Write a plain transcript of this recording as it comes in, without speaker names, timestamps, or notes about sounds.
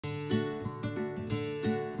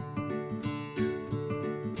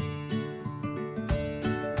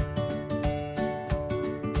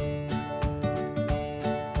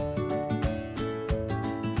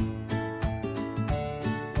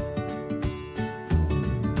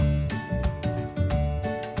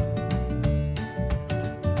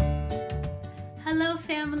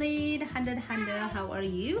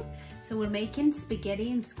So we're making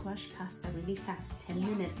spaghetti and squash pasta really fast, 10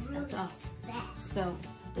 minutes, that's all. So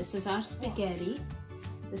this is our spaghetti.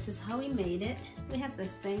 This is how we made it. We have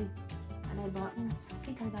this thing, and I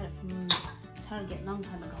think I got it from Target a long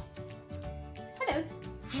time ago. Hello.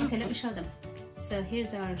 Okay, let me show them. So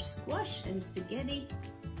here's our squash and spaghetti.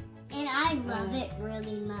 And I love it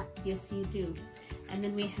really much. Yes, you do. And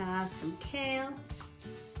then we have some kale.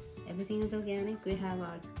 Everything is organic. We have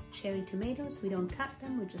our cherry tomatoes. We don't cut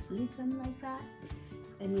them, we just leave them like that.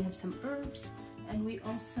 And we have some herbs. And we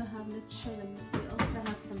also have, let's show them, we also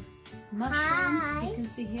have some mushrooms. Hi. You can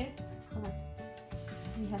see here. Hold on.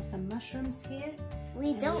 We have some mushrooms here.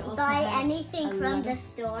 We don't buy anything from the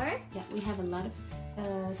store. Yeah, we have a lot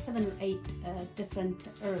of 7 or 8 different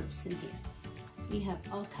herbs in here. We have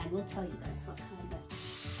all kinds. We'll tell you guys what kind, but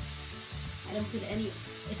I don't put any.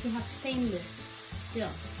 If you have stainless still,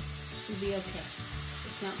 it should be okay.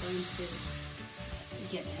 It's not going to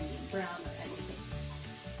get any brown or anything.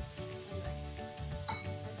 Anyway,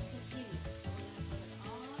 let's continue. We're going to put it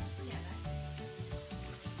all together.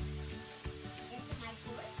 It's my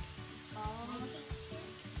fork. All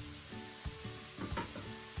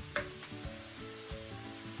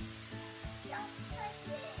Don't touch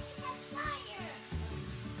it. It has fire.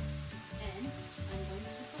 And I'm going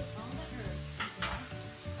to put all the herbs in there.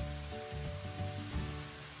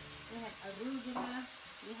 We have arugula,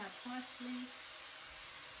 we have parsley,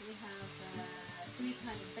 we have 3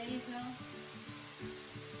 kinds of basil,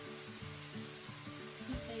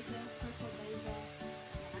 sweet basil, purple basil,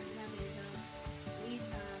 angina basil. We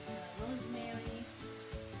have rosemary.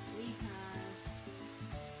 We have,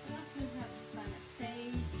 what else do we have? Kind of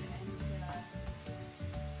sage, and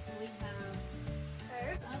we have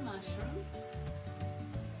Herb. our mushrooms.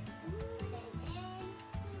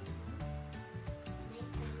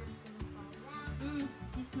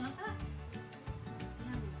 You smell that? That's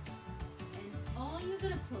yummy. And all you're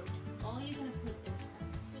gonna put is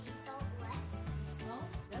Sea salt less. salt,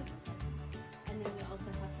 that's okay. And then we also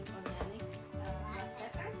have some organic black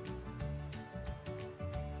pepper.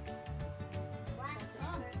 Black That's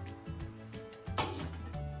all. pepper.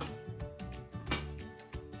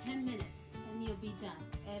 10 minutes and you'll be done.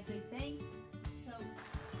 Everything. So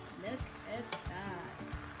look at that.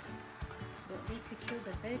 Don't need to kill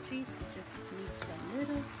the veggies, it just needs a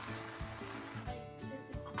little.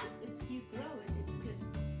 If you grow it, it's good.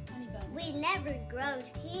 Honey bun. We never grow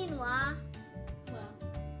quinoa. Well,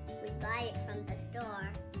 We buy it from the store.